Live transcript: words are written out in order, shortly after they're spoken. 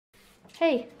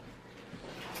Hey.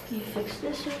 Can you fix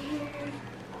this in here?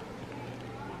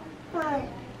 What?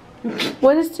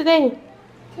 What is today?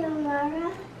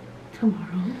 Tomorrow.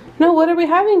 Tomorrow? No, what are we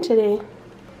having today?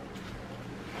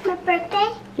 My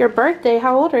birthday? Your birthday?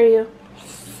 How old are you?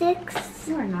 6.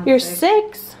 You are not You're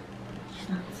sick. 6? She's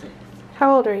not sick.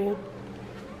 How old are you?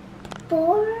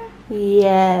 4.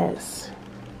 Yes.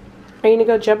 Are you gonna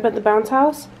go jump at the bounce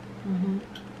house? Mm-hmm.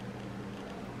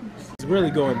 It's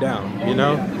really going down, you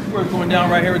know? We're going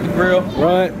down right here at the grill.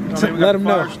 Right? I mean, we got Let them the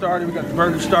fire know. started. We got the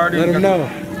burger started. Let we them got know.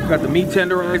 We got the meat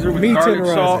tenderizer with Meat garlic,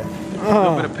 tenderizer. salt, a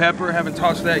little bit of pepper. Haven't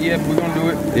tossed that yet, but we're gonna do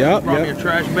it. Yep, Brought me yep. a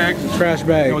trash bag. Trash You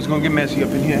bag. know it's gonna get messy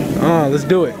up in here. Let's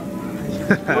do it.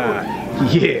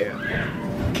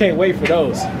 Yeah. Can't wait for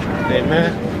those. Hey,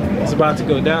 man. It's about to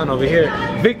go down over here.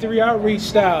 Victory Outreach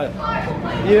style.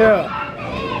 Yeah.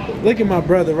 Look at my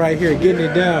brother right here getting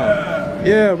it down.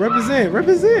 Yeah,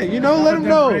 represent. You know, let him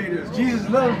know. Jesus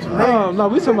loves you. Oh, no,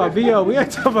 we talking about VO. We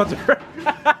ain't talking about the.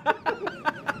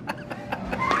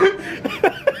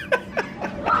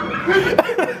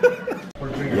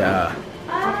 Yeah.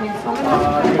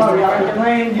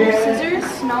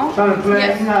 Scissors? No?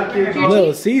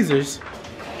 Little Caesars.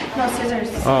 No scissors.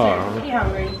 Oh. Pretty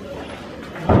hungry.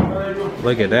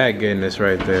 Look at that goodness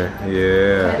right there.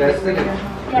 Yeah.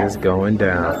 It's going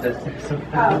down. Yeah.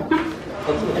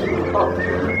 Because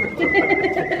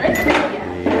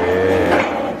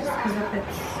if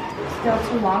it's still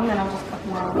too long, then I'll just cut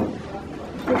them out.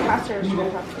 Pastor should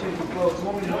have talked to you.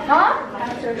 Huh?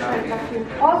 Pastor should have talked to you.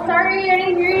 Oh, sorry, I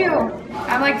didn't hear you.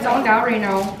 I'm like zoned out right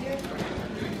now.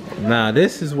 Nah,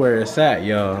 this is where it's at,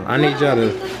 y'all. I need y'all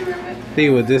to see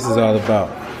what this is all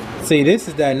about. See, this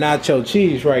is that nacho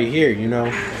cheese right here, you know.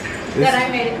 That I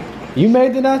made it. You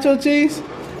made the nacho cheese?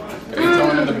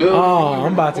 Oh,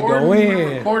 I'm about to go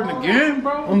in. Recording again,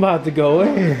 bro? I'm about to go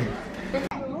in.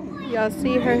 Y'all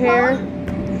see her hair?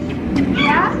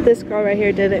 Yeah. This girl right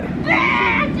here did it.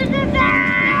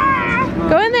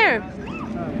 Go in there.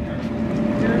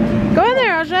 Go in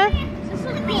there, Aja.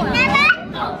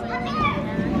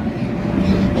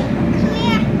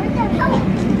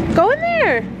 Go in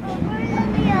there.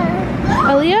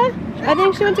 Aaliyah? I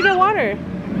think she went to get water.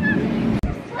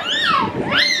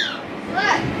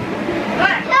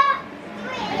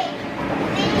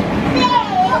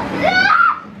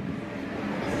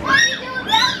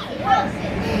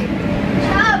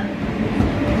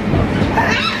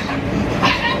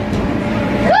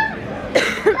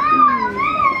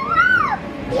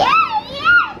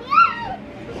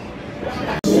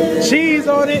 Cheese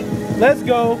on it. Let's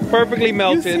go. Perfectly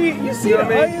melted. You see the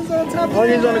onions on top of it?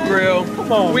 Onions on the grill.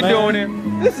 Come on, We man. doing it.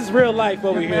 This is real life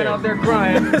over Man here. out there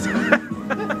crying.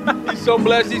 He's so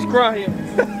blessed he's crying.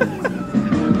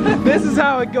 This is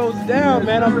how it goes down,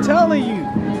 man. I'm telling you.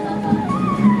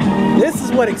 This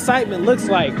is what excitement looks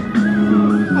like.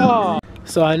 Oh.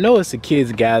 So I know it's a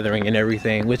kids gathering and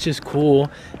everything, which is cool.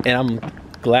 And I'm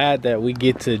glad that we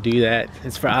get to do that.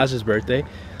 It's for Aja's birthday.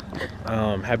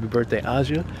 Happy birthday,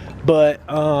 Aja. But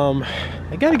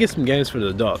I gotta get some games for the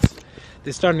adults.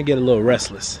 They're starting to get a little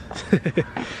restless.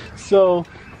 So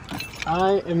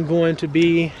I am going to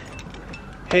be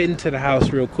heading to the house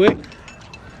real quick,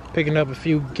 picking up a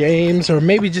few games or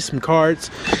maybe just some cards,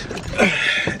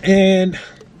 and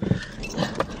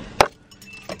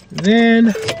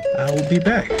then I will be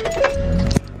back.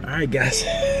 All right, guys,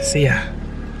 see ya.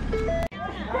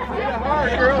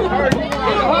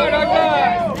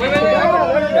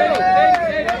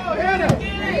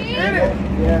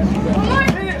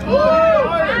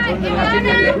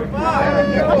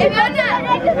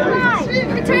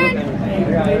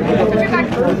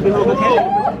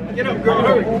 Get up, girl,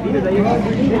 hurry.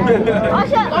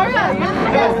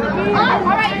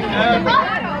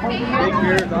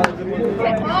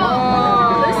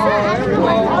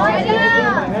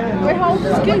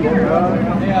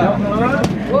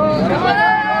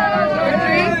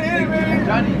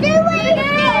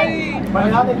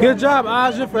 Good job,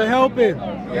 Aja, for helping.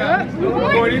 Yeah.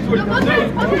 Boy, these were She's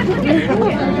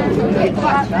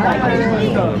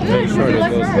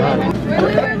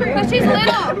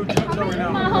little.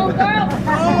 My whole girl.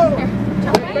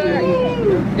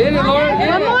 Get it, Lauren.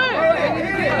 Get it.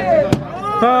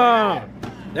 Ah,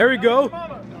 there we go.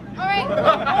 Alright.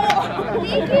 Thank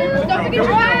you. Don't forget your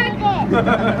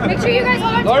bag. Make sure you guys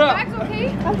hold on to your Laura. bags, okay?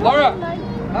 Laura.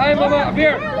 Hi, Mama. Up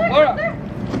here. Laura.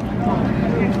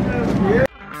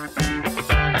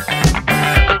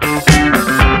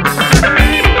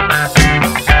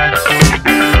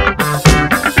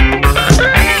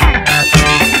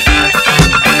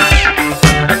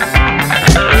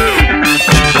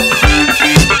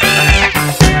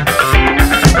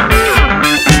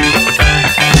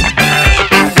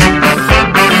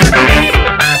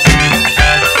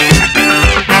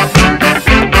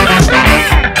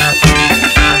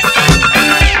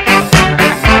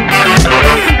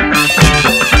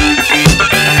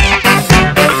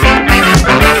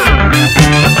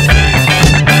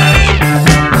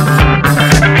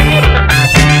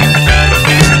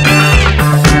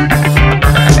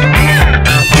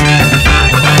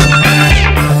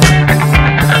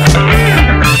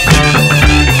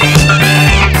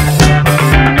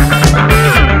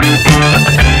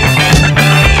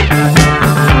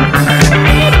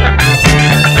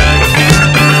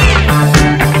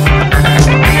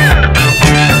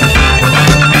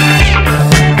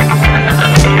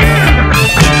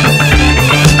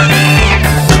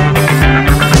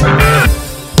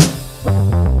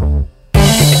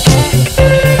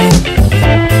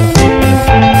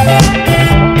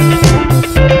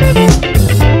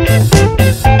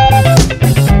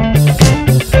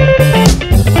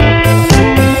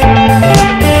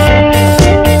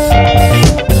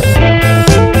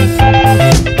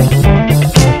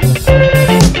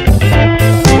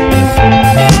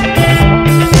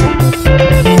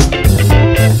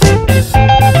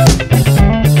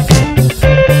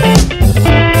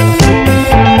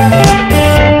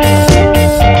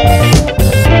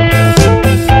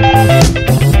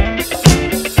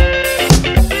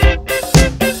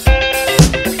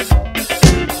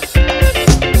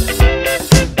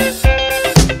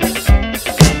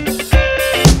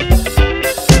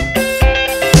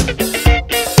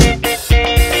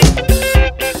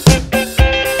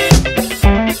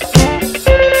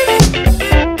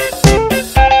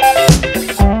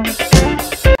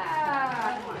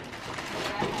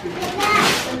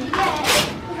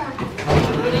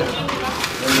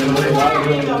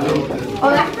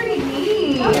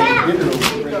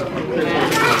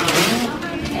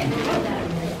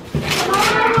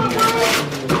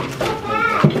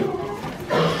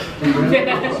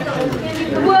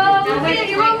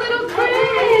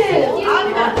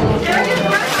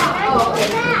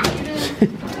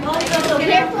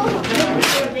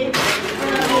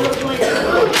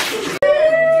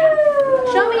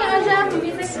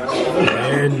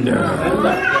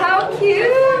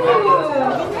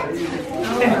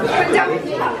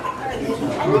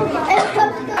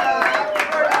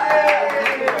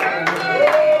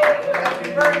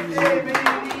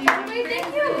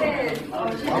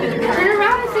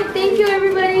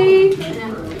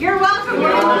 All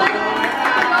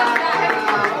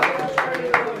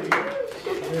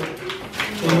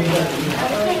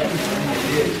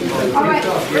right,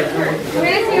 your turn.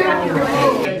 Where's your happy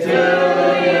birthday?